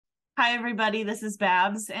Hi, everybody. This is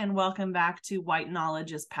Babs, and welcome back to White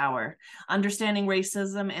Knowledge is Power, understanding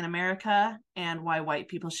racism in America and why white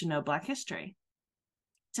people should know Black history.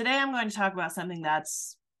 Today, I'm going to talk about something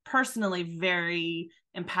that's personally very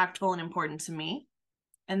impactful and important to me,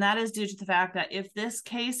 and that is due to the fact that if this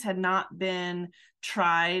case had not been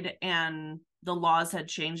tried and the laws had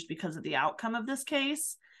changed because of the outcome of this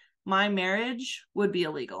case, my marriage would be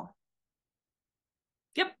illegal.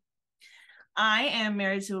 Yep. I am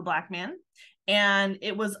married to a Black man, and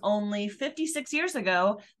it was only 56 years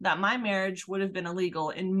ago that my marriage would have been illegal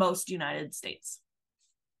in most United States.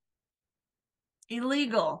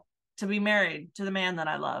 Illegal to be married to the man that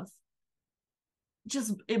I love.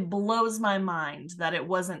 It blows my mind that it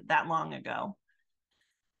wasn't that long ago.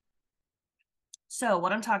 So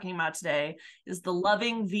what I'm talking about today is the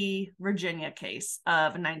Loving v. Virginia case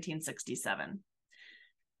of 1967.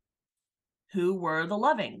 Who were the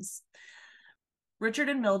Lovings? Richard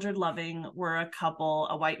and Mildred Loving were a couple,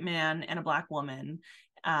 a white man and a Black woman,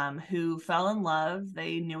 who fell in love.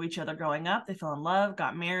 They knew each other growing up. They fell in love,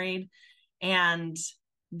 got married, and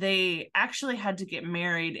they actually had to get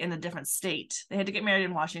married in a different state. They had to get married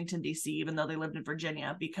in Washington, D.C., even though they lived in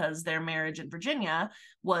Virginia, because their marriage in Virginia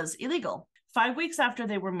was illegal. 5 weeks after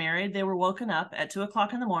they were married, they were woken up at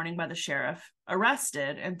 2:00 in the morning by the sheriff,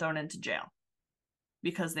 arrested, and thrown into jail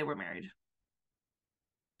because they were married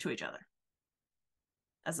to each other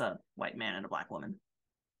as a white man and a Black woman.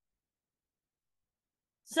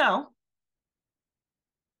 So,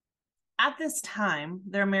 at this time,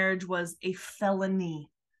 their marriage was a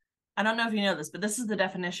felony. I don't know if you know this, but this is the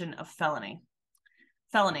definition of felony.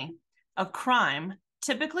 Felony, a crime,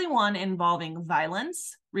 typically one involving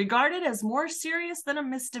violence, regarded as more serious than a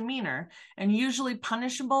misdemeanor, and usually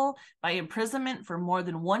punishable by imprisonment for more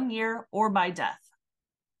than 1 year or by death.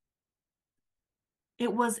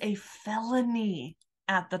 It was a felony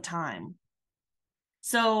at the time.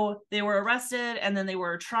 So they were arrested and then they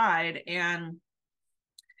were tried, and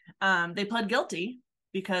they pled guilty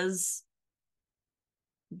because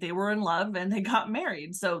they were in love and they got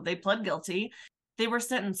married. So they pled guilty. They were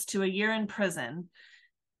sentenced to 1 year in prison,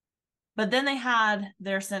 but then they had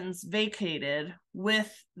their sentence vacated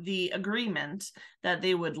with the agreement that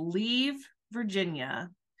they would leave Virginia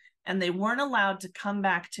and they weren't allowed to come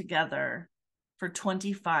back together for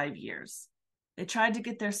 25 years. They tried to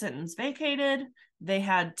get their sentence vacated. They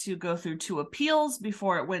had to go through 2 appeals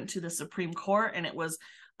before it went to the Supreme Court, and it was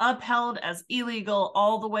upheld as illegal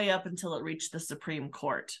all the way up until it reached the Supreme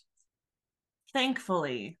Court.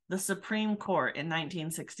 Thankfully, the Supreme Court in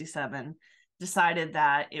 1967 decided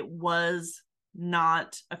that it was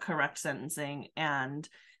not a correct sentencing, and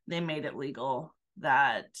they made it legal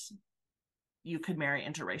that you could marry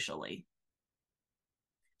interracially.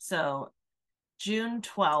 So June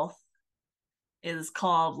 12th is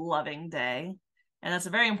called Loving Day, and that's a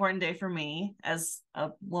very important day for me as a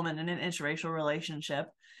woman in an interracial relationship.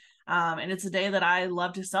 And it's a day that I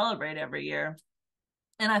love to celebrate every year.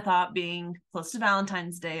 And I thought, being close to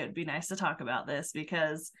Valentine's Day, it would be nice to talk about this,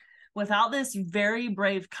 because without this very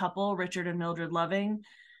brave couple, Richard and Mildred Loving,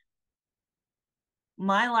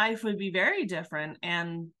 my life would be very different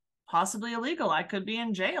and possibly illegal. I could be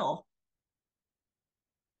in jail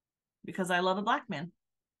because I love a Black man.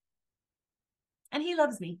 And he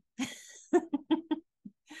loves me.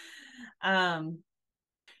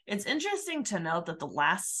 It's interesting to note that the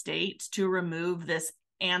last state to remove this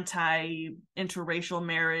anti-interracial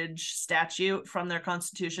marriage statute from their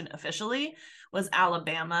constitution officially was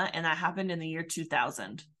Alabama, and that happened in the year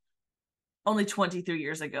 2000. Only 23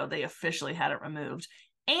 years ago, they officially had it removed.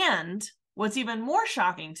 And what's even more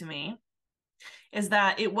shocking to me is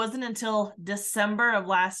that it wasn't until December of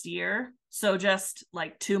last year, so just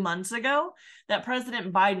like 2 months ago, that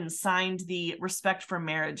President Biden signed the Respect for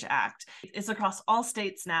Marriage Act. It's across all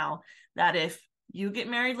states now that if you get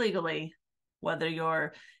married legally, whether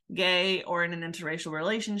you're gay or in an interracial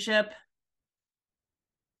relationship,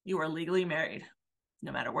 you are legally married,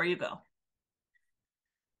 no matter where you go.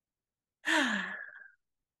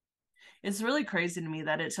 It's really crazy to me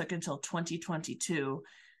that it took until 2022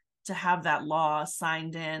 to have that law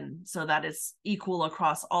signed in so that it's equal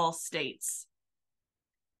across all states,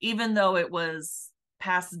 even though it was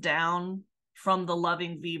passed down from the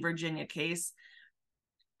Loving v. Virginia case.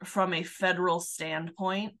 From a federal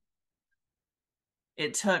standpoint,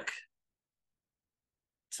 it took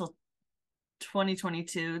till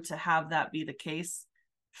 2022 to have that be the case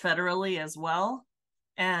federally as well,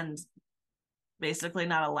 and basically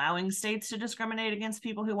not allowing states to discriminate against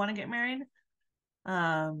people who want to get married.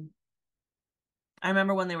 I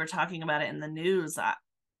remember when they were talking about it in the news,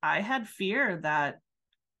 I had fear that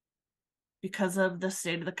because of the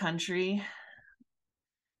state of the country,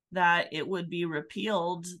 that it would be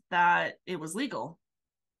repealed, that it was legal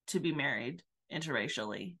to be married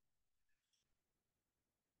interracially.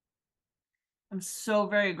 I'm so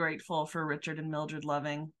very grateful for Richard and Mildred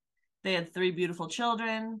Loving. They had 3 beautiful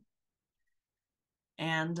children,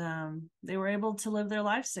 and they were able to live their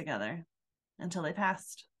lives together until they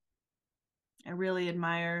passed. I really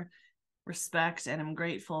admire, respect, and am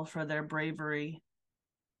grateful for their bravery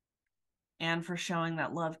and for showing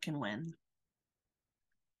that love can win.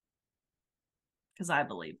 Because I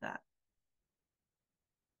believe that.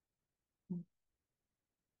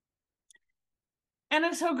 And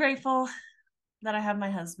I'm so grateful that I have my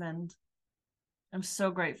husband. I'm so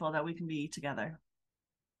grateful that we can be together.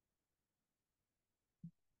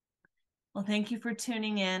 Well, thank you for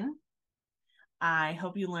tuning in. I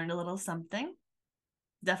hope you learned a little something.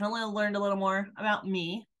 Definitely learned a little more about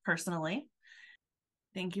me personally.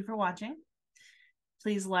 Thank you for watching.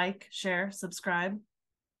 Please like, share, subscribe.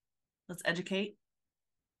 Let's educate.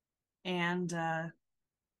 And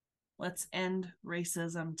let's end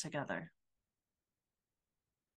racism together.